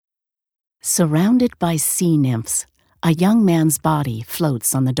Surrounded by sea nymphs, a young man's body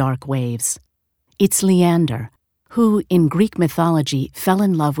floats on the dark waves. It's Leander, who, in Greek mythology, fell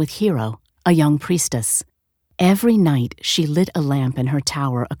in love with Hero, a young priestess. Every night she lit a lamp in her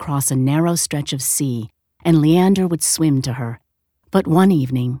tower across a narrow stretch of sea, and Leander would swim to her. But one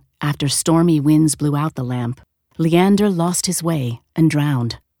evening, after stormy winds blew out the lamp, Leander lost his way and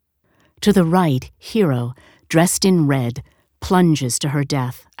drowned. To the right, Hero, dressed in red, plunges to her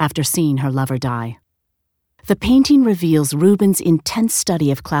death after seeing her lover die. The painting reveals Rubens' intense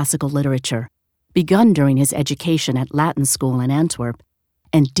study of classical literature, begun during his education at Latin school in Antwerp,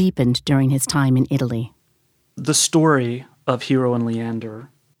 and deepened during his time in Italy. The story of Hero and Leander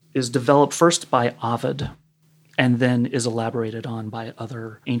is developed first by Ovid and then is elaborated on by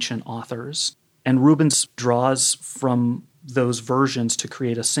other ancient authors. And Rubens draws from those versions to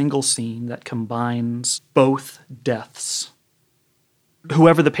create a single scene that combines both deaths.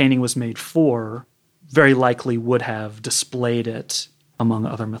 Whoever the painting was made for very likely would have displayed it among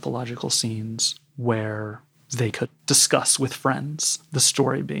other mythological scenes where they could discuss with friends the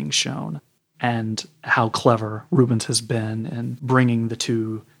story being shown and how clever Rubens has been in bringing the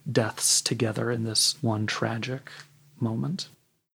two deaths together in this one tragic moment.